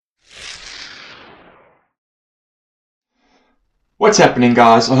What's happening,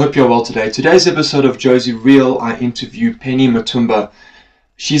 guys? I hope you're well today. Today's episode of Josie Real, I interview Penny Matumba.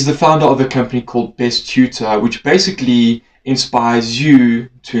 She's the founder of a company called Best Tutor, which basically inspires you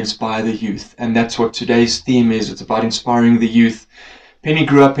to inspire the youth. And that's what today's theme is. It's about inspiring the youth. Penny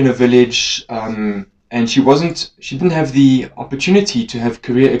grew up in a village, and she didn't have the opportunity to have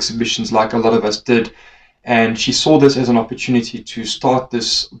career exhibitions like a lot of us did. And she saw this as an opportunity to start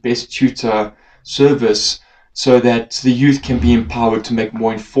this Best Tutor service so that the youth can be empowered to make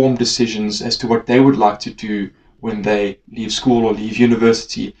more informed decisions as to what they would like to do when they leave school or leave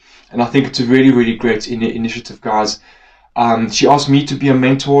university. And I think it's a really, really great initiative, guys. She asked me to be a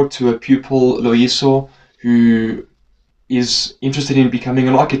mentor to a pupil, Loiso, who is interested in becoming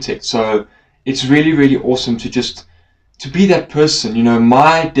an architect. So it's really, really awesome to be that person. You know,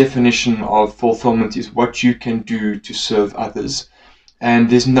 my definition of fulfillment is what you can do to serve others. And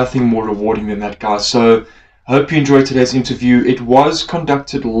there's nothing more rewarding than that, guys. So I hope you enjoyed today's interview. It was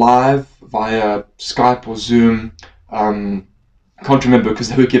conducted live via Skype or Zoom. Can't remember because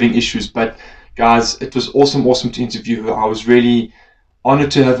they were giving issues. But guys, it was awesome to interview her. I was really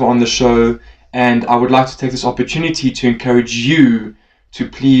honored to have her on the show. And I would like to take this opportunity to encourage you to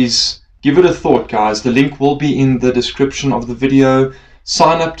please give it a thought, guys. The link will be in the description of the video.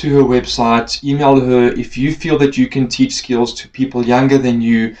 Sign up to her website, email her if you feel that you can teach skills to people younger than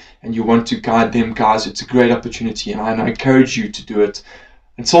you and you want to guide them, guys. It's a great opportunity and I encourage you to do it.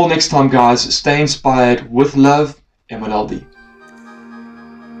 Until next time, guys, stay inspired with love, MLD.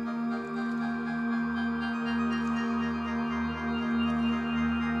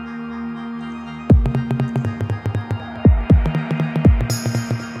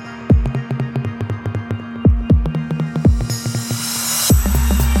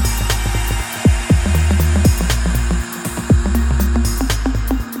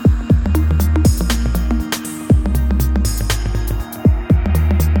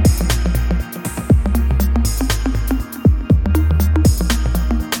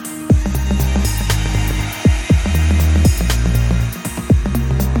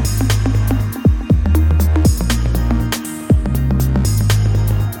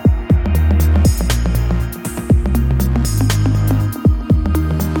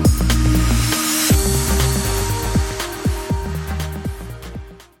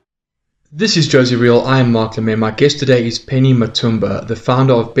 This is Josie Real. I am Mark Lemay. My guest today is Penny Matumba, the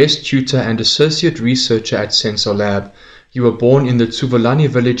founder of Best Tutor and associate researcher at Sensor Lab. You were born in the Tsuvulani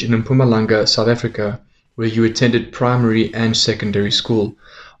village in Mpumalanga, South Africa, where you attended primary and secondary school.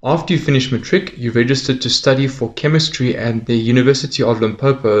 After you finished matric, you registered to study for chemistry at the University of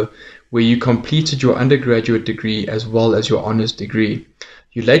Limpopo, where you completed your undergraduate degree as well as your honors degree.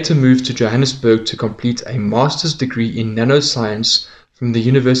 You later moved to Johannesburg to complete a master's degree in nanoscience from the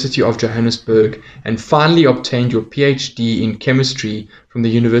University of Johannesburg and finally obtained your PhD in chemistry from the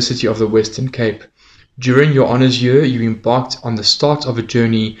University of the Western Cape. During your honors year, you embarked on the start of a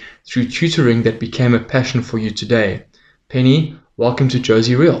journey through tutoring that became a passion for you today. Penny, welcome to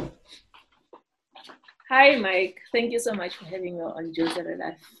Josie Real. Hi, Mike. Thank you so much for having me on Josie Real.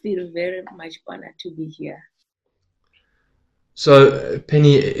 I feel very much honored to be here. So,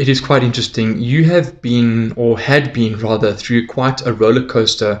 Penny, it is quite interesting. You have been, or had been rather, through quite a roller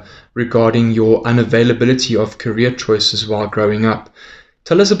coaster regarding your unavailability of career choices while growing up.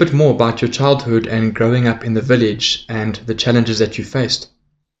 Tell us a bit more about your childhood and growing up in the village and the challenges that you faced.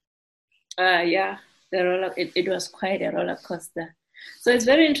 Yeah, it was quite a roller coaster. So it's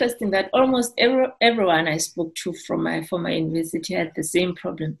very interesting that almost everyone I spoke to from my former university had the same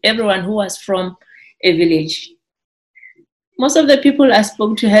problem. Everyone who was from a village. Most of the people I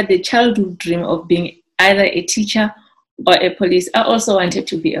spoke to had the childhood dream of being either a teacher or a police. I also wanted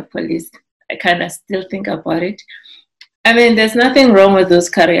to be a police. I kind of still think about it. I mean, there's nothing wrong with those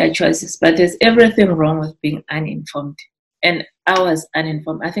career choices, but there's everything wrong with being uninformed. And I was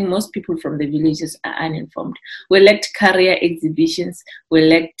uninformed. I think most people from the villages are uninformed. We lacked career exhibitions. We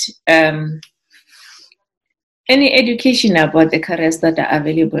lacked any education about the careers that are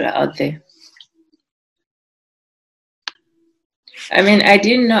available out there. I mean, I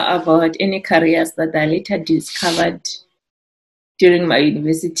didn't know about any careers that I later discovered during my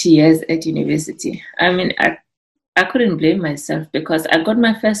university years at university. I mean, I couldn't blame myself because I got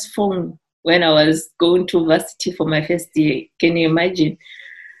my first phone when I was going to varsity for my first year. Can you imagine?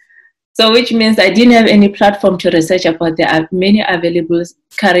 So which means I didn't have any platform to research about the many available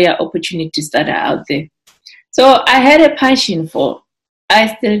career opportunities that are out there. So I had a passion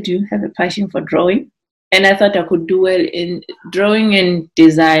I still do have a passion for drawing. And I thought I could do well in drawing and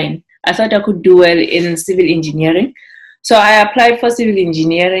design. I thought I could do well in civil engineering. So I applied for civil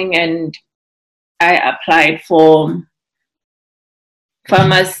engineering and I applied for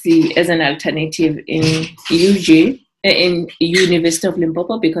pharmacy as an alternative in UG, in University of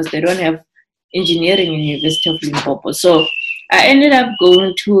Limpopo, because they don't have engineering in University of Limpopo. So I ended up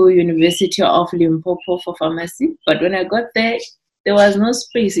going to University of Limpopo for pharmacy, but when I got there, there was no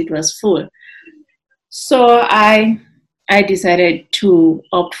space, it was full. So I decided to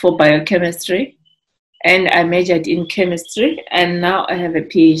opt for biochemistry, and I majored in chemistry, and now I have a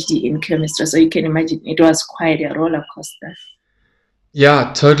PhD in chemistry. So you can imagine it was quite a roller coaster.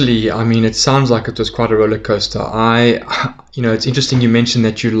 Yeah, totally. I mean, it sounds like it was quite a roller coaster. It's interesting you mentioned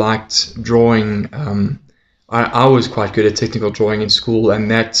that you liked drawing. I was quite good at technical drawing in school,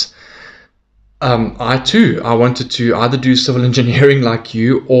 and that I wanted to either do civil engineering like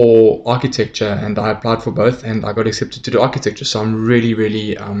you or architecture, and I applied for both, and I got accepted to do architecture. So I'm really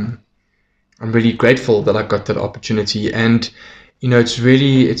grateful that I got that opportunity. And it's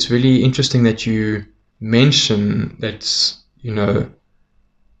really interesting that you mention that.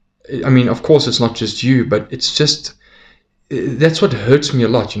 I mean, of course, it's not just you, but it's just that's what hurts me a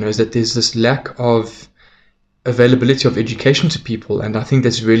lot. Is that there's this lack of availability of education to people, and I think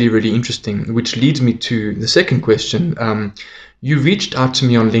that's really, really interesting. Which leads me to the second question. You reached out to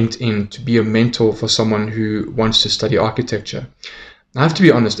me on LinkedIn to be a mentor for someone who wants to study architecture. I have to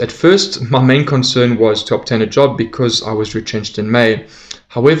be honest, at first, my main concern was to obtain a job because I was retrenched in May.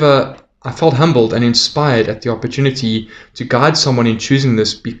 However, I felt humbled and inspired at the opportunity to guide someone in choosing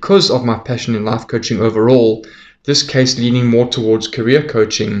this because of my passion in life coaching overall, this case leaning more towards career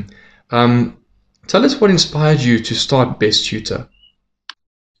coaching. Tell us what inspired you to start Best Tutor.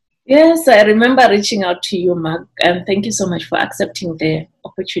 Yes, I remember reaching out to you, Mark, and thank you so much for accepting the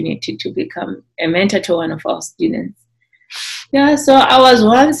opportunity to become a mentor to one of our students. Yeah, so I was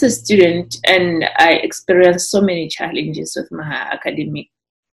once a student and I experienced so many challenges with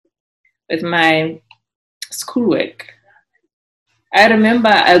my schoolwork. I remember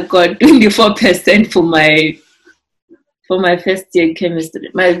I got 24% for my first year chemistry,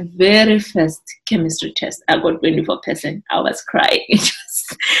 my very first chemistry test. I got 24%. I was crying.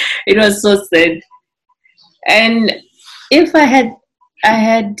 It was so sad. And if I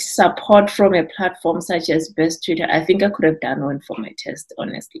had support from a platform such as Best Tutor, I think I could have done one for my test,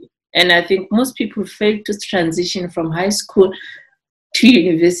 honestly. And I think most people fail to transition from high school to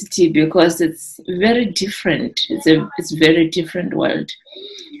university because it's very different. It's a very different world.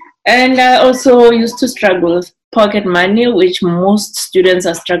 And I also used to struggle with pocket money, which most students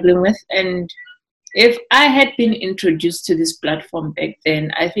are struggling with. And if I had been introduced to this platform back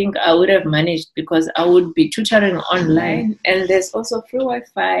then, I think I would have managed because I would be tutoring online, and there's also free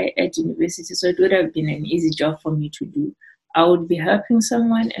Wi-Fi at university, so it would have been an easy job for me to do. I would be helping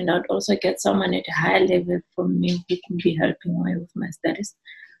someone, and I'd also get someone at a higher level from me who could be helping me with my studies.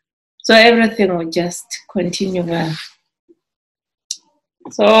 So everything would just continue well.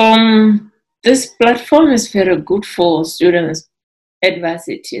 So this platform is very good for students at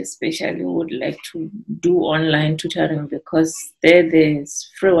varsity, especially who would like to do online tutoring because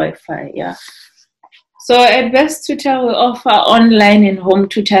there's free Wi-Fi. Yeah. So at Best Tutor, we offer online and home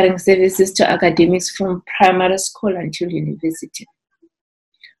tutoring services to academics from primary school until university.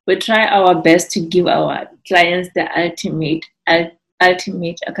 We try our best to give our clients the ultimate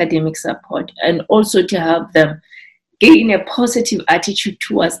academic support and also to help them gain a positive attitude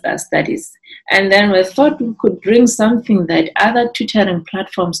towards their studies. And then we thought we could bring something that other tutoring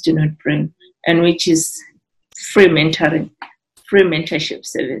platforms do not bring, and which is free mentoring, free mentorship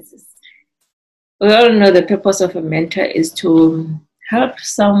services. We all know the purpose of a mentor is to help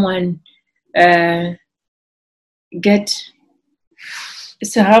someone help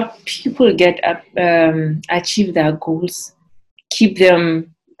people get up, achieve their goals, keep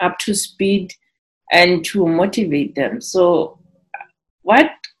them up to speed, and to motivate them. So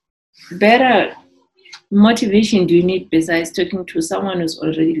what better motivation do you need besides talking to someone who's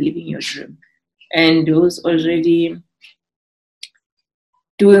already living your dream and who's already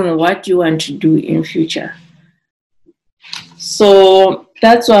doing what you want to do in future? So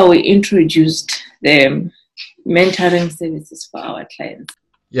that's why we introduced the mentoring services for our clients.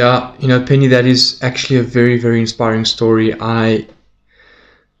 Yeah, Penny, that is actually a very, very inspiring story. I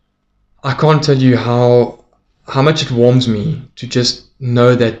can't tell you how much it warms me to just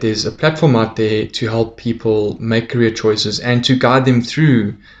know that there's a platform out there to help people make career choices and to guide them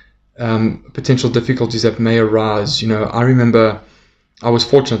through potential difficulties that may arise. I remember I was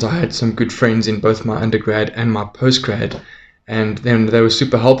fortunate. I had some good friends in both my undergrad and my postgrad, and then they were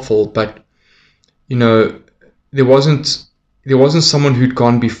super helpful. But there wasn't someone who'd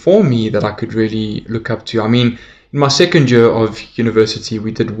gone before me that I could really look up to. I mean, in my second year of university,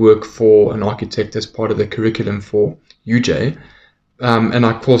 we did work for an architect as part of the curriculum for UJ. and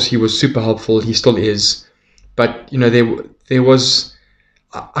of course he was super helpful. He still is, but there was,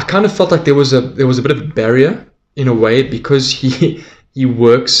 I kind of felt like there was a bit of a barrier in a way, because he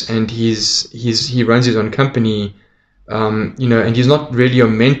works and he runs his own company, and he's not really a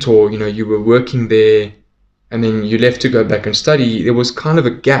mentor. You were working there, and then you left to go back and study. There was kind of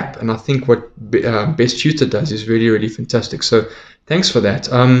a gap, and I think what Best Tutor does is really, really fantastic. So thanks for that.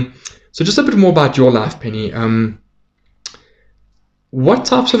 So just a bit more about your life, Penny. What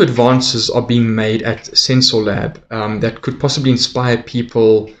types of advances are being made at SensorLab that could possibly inspire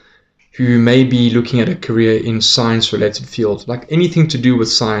people who may be looking at a career in science-related fields, like anything to do with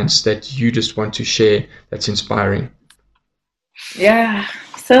science that you just want to share that's inspiring? Yeah,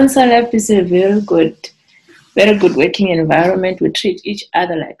 Sensor Lab is a very good working environment. We treat each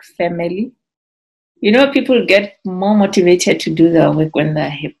other like family. People get more motivated to do their work when they're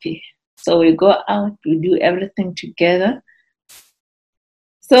happy. So we go out, we do everything together.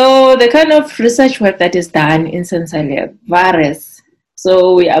 So the kind of research work that is done in Sensor Lab varies.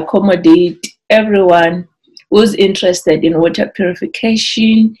 So we accommodate everyone who's interested in water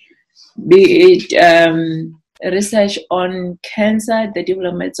purification, be it research on cancer, the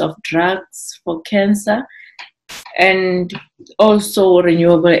development of drugs for cancer, and also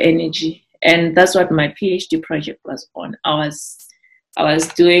renewable energy. And that's what my PhD project was on. I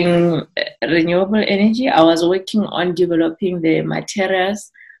was doing renewable energy. I was working on developing the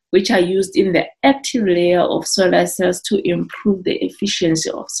materials which are used in the active layer of solar cells to improve the efficiency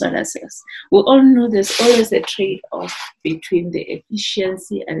of solar cells. We all know there's always a trade-off between the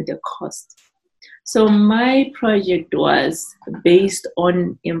efficiency and the cost. So my project was based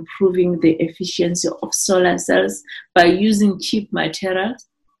on improving the efficiency of solar cells by using cheap materials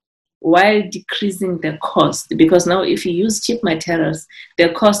while decreasing the cost. Because now if you use cheap materials,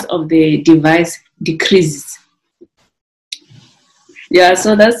 the cost of the device decreases. Yeah,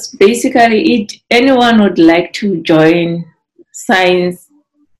 so that's basically it. Anyone would like to join science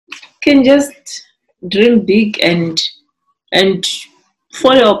can just dream big and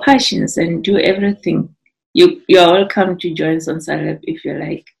follow your passions and do everything. You are welcome to join Sensor if you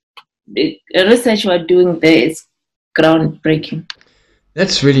like. The research we're doing there is groundbreaking.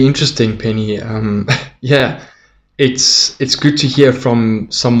 That's really interesting, Penny. Yeah, it's good to hear from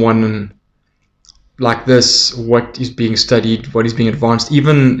someone like this what is being studied, what is being advanced,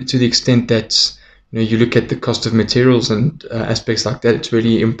 even to the extent that you look at the cost of materials and aspects like that. It's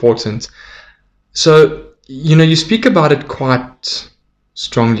really important. So you speak about it quite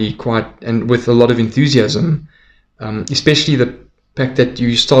strongly, and with a lot of enthusiasm, especially the fact that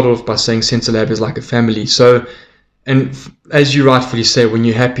you start off by saying SensorLab is like a family. So, and as you rightfully say, when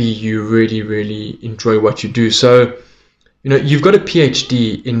you're happy, you really, really enjoy what you do. So, you've got a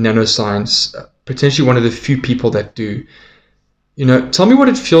PhD in nanoscience, potentially one of the few people that do. Tell me what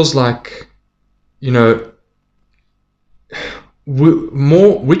it feels like, which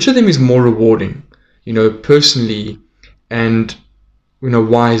of them is more rewarding, personally, and,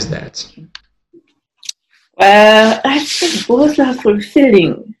 why is that? I think both are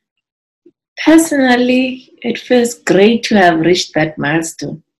fulfilling. Personally, it feels great to have reached that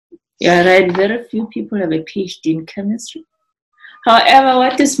milestone. You're right, very few people have a PhD in chemistry. However,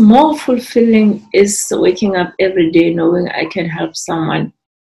 what is more fulfilling is waking up every day knowing I can help someone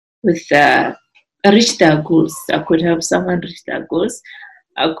with reach their goals. I could help someone reach their goals.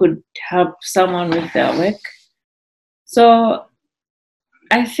 I could help someone with their work. So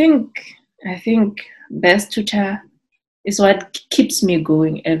I think Best Tutor is what keeps me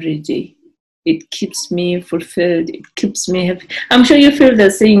going every day. It keeps me fulfilled. It keeps me happy. I'm sure you feel the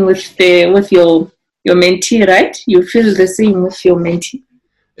same with your mentee, right? You feel the same with your mentee.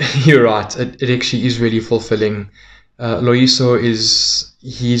 You're right. It actually is really fulfilling. Loiso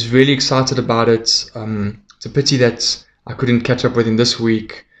he's really excited about it. It's a pity that I couldn't catch up with him this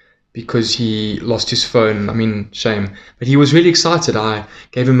week because he lost his phone. I mean, shame. But he was really excited. I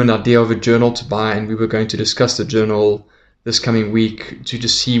gave him an idea of a journal to buy, and we were going to discuss the journal this coming week to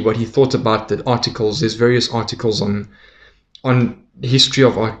just see what he thought about the articles. There's various articles on the history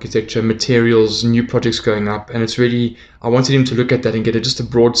of architecture, materials, new projects going up, and it's really, I wanted him to look at that and get just a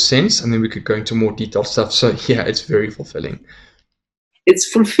broad sense, and then we could go into more detailed stuff. So yeah, it's very fulfilling. It's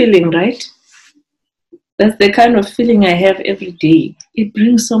fulfilling, right? That's the kind of feeling I have every day. It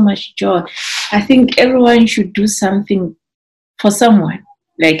brings so much joy. I think everyone should do something for someone,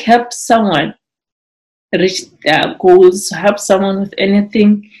 like help someone reach their goals, help someone with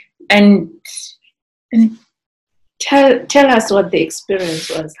anything, and tell us what the experience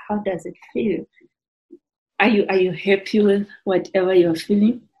was. How does it feel? Are you happy with whatever you're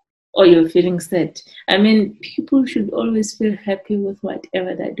feeling? or you're feeling sad. I mean, people should always feel happy with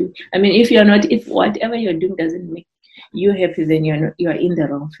whatever they do. I mean, if whatever you're doing doesn't make you happy, then you're in the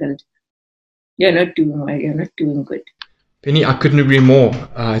wrong field. You're not doing well. You're not doing good. Penny, I couldn't agree more.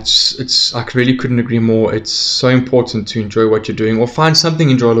 I really couldn't agree more. It's so important to enjoy what you're doing or find something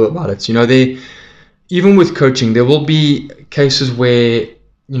enjoyable about it. Even with coaching, there will be cases where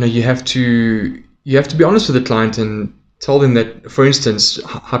you have to be honest with the client and tell them that, for instance,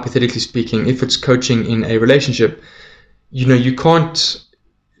 hypothetically speaking, if it's coaching in a relationship, you can't.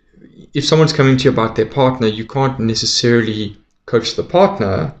 If someone's coming to you about their partner, you can't necessarily coach the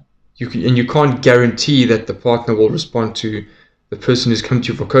partner. You can't guarantee that the partner will respond to the person who's come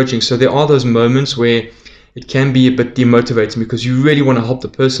to you for coaching. So there are those moments where it can be a bit demotivating because you really want to help the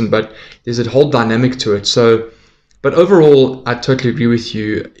person, but there's a whole dynamic to it. But overall, I totally agree with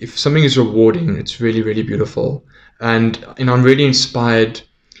you. If something is rewarding, it's really, really beautiful. And I'm really inspired,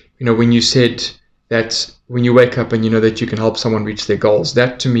 when you said that when you wake up and you know that you can help someone reach their goals,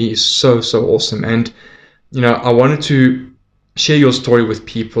 that to me is so, so awesome. And, I wanted to share your story with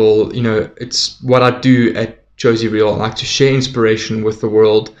people. It's what I do at Josie Real. I like to share inspiration with the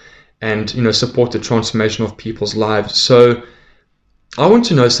world and, support the transformation of people's lives. So I want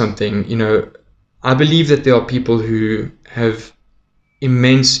to know something. I believe that there are people who have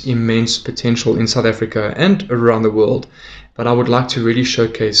immense, immense potential in South Africa and around the world, but I would like to really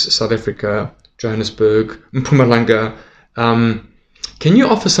showcase South Africa, Johannesburg, Mpumalanga. Can you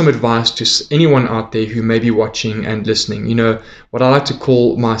offer some advice to anyone out there who may be watching and listening? What I like to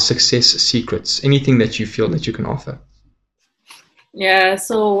call my success secrets, anything that you feel that you can offer. Yeah,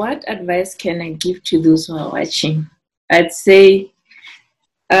 so what advice can I give to those who are watching? I'd say,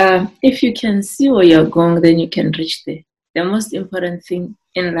 if you can see where you're going, then you can reach there. The most important thing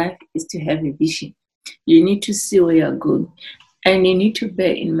in life is to have a vision. You need to see where you're going. And you need to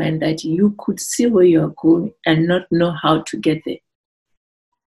bear in mind that you could see where you're going and not know how to get there.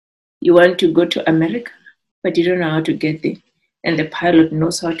 You want to go to America, but you don't know how to get there. And the pilot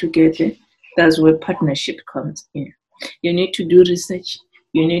knows how to get there. That's where partnership comes in. You need to do research.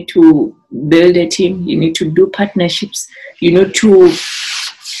 You need to build a team. You need to do partnerships. You need to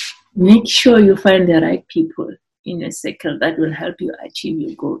make sure you find the right people in a circle that will help you achieve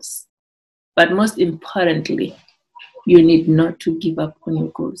your goals. But most importantly, you need not to give up on your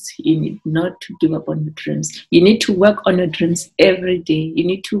goals. You need not to give up on your dreams. You need to work on your dreams every day. You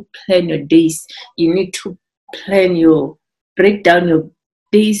need to plan your days. You need to break down your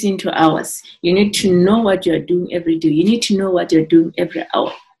days into hours. You need to know what you're doing every day. You need to know what you're doing every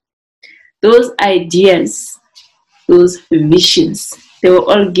hour. Those ideas, those visions, they were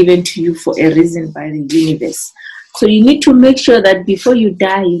all given to you for a reason by the universe. So you need to make sure that before you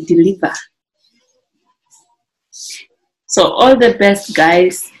die, you deliver. So all the best,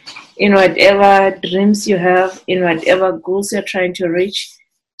 guys, in whatever dreams you have, in whatever goals you're trying to reach.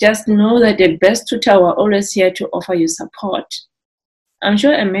 Just know that the best tutor are always here to offer you support. I'm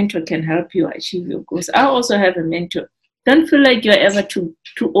sure a mentor can help you achieve your goals. I also have a mentor. Don't feel like you're ever too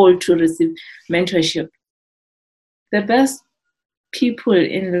old to receive mentorship. The best people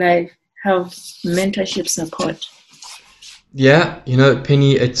in life have mentorship support. Yeah,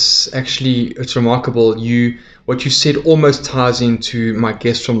 Penny, it's remarkable. What you said almost ties into my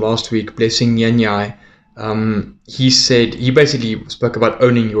guest from last week, Blessing Nyanyai. He basically spoke about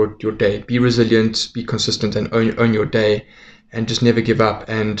owning your day. Be resilient, be consistent, and own your day, and just never give up.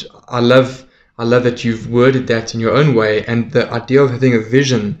 And I love that you've worded that in your own way. And the idea of having a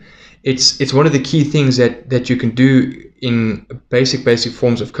vision, it's one of the key things that you can do in basic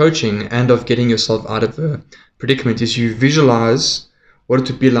forms of coaching and of getting yourself out of a predicament, is you visualize what it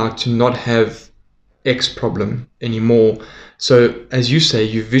would be like to not have X problem anymore. So as you say,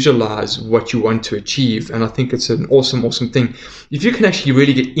 you visualize what you want to achieve, and I think it's an awesome thing. If you can actually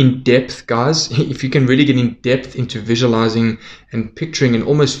really get in depth, guys, if you can really get in depth into visualizing and picturing and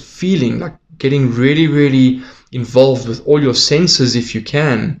almost feeling, like getting really, really involved with all your senses, if you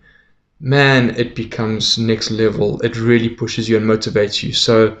can, man, it becomes next level. It really pushes you and motivates you.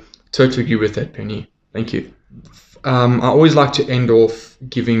 So totally agree with that, Penny. Thank you. I always like to end off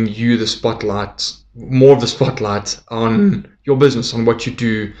giving you more of the spotlight on your business, on what you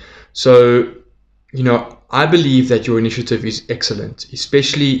do. So, I believe that your initiative is excellent,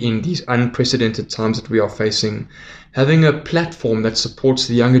 especially in these unprecedented times that we are facing. Having a platform that supports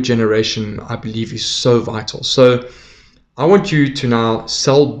the younger generation, I believe, is so vital. So I want you to now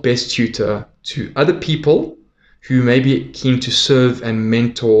sell Best Tutor to other people who may be keen to serve and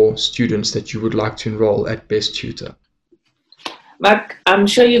mentor students that you would like to enroll at Best Tutor. Mark, I'm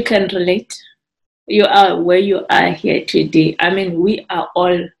sure you can relate. you are where you are here today. I mean, we are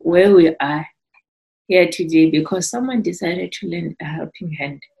all where we are here today because someone decided to lend a helping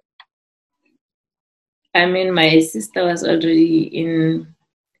hand. I mean, my sister was already in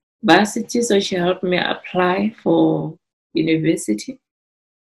varsity, so she helped me apply for university.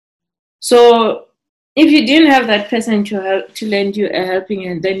 So if you didn't have that person to lend you a helping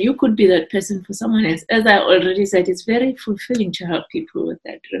hand, then you could be that person for someone else. As I already said, it's very fulfilling to help people with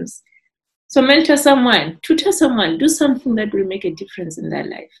their dreams. So mentor someone, tutor someone, do something that will make a difference in their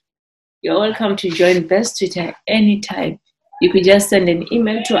life. You're welcome to join Best Tutor anytime. You could just send an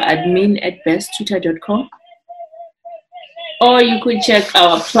email to admin@besttutor.com, or you could check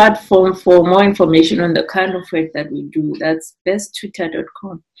our platform for more information on the kind of work that we do. That's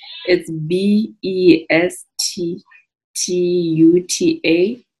besttutor.com. It's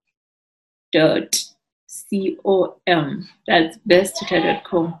BESTTUTA.com. That's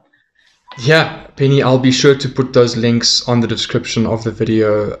besttutor.com. Yeah, Penny, I'll be sure to put those links on the description of the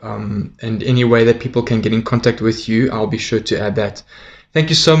video, and any way that people can get in contact with you, I'll be sure to add that. Thank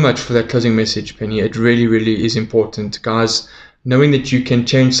you so much for that closing message, Penny. It really, really is important. Guys, knowing that you can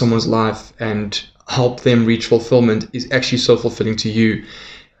change someone's life and help them reach fulfillment is actually so fulfilling to you.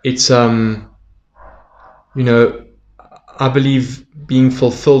 It's, I believe being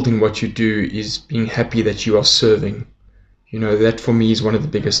fulfilled in what you do is being happy that you are serving. That for me is one of the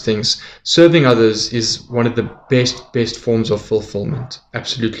biggest things. Serving others is one of the best forms of fulfillment.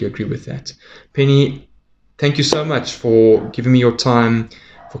 Absolutely agree with that. Penny, thank you so much for giving me your time,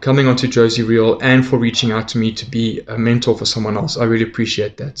 for coming onto Josie Real, and for reaching out to me to be a mentor for someone else. I really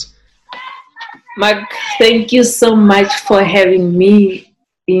appreciate that. Mark, thank you so much for having me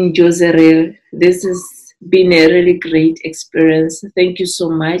in Josie Real. This has been a really great experience. Thank you so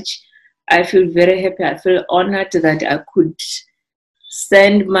much. I feel very happy. I feel honored that I could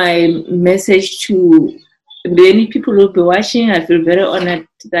send my message to many people who will be watching. I feel very honored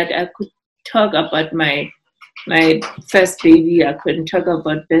that I could talk about my first baby. I could talk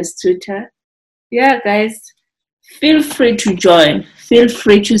about Best Tutor. Yeah, guys, feel free to join. Feel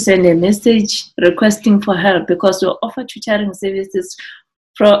free to send a message requesting for help, because we offer tutoring services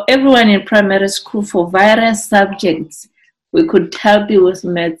for everyone in primary school for various subjects. We could help you with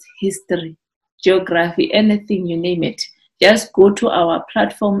maths, history, geography, anything, you name it. Just go to our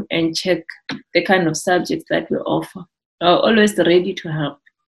platform and check the kind of subjects that we offer. We're always ready to help.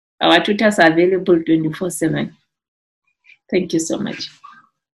 Our tutors are available 24/7. Thank you so much.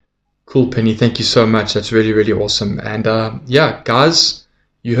 Cool, Penny. Thank you so much. That's really, really awesome. And yeah, guys,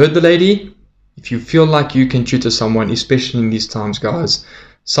 you heard the lady. If you feel like you can tutor someone, especially in these times, guys,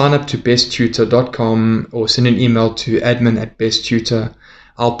 sign up to besttutor.com or send an email to admin@besttutor.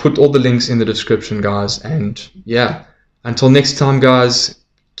 I'll put all the links in the description, guys. And yeah, until next time, guys,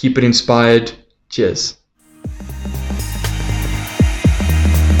 keep it inspired. Cheers.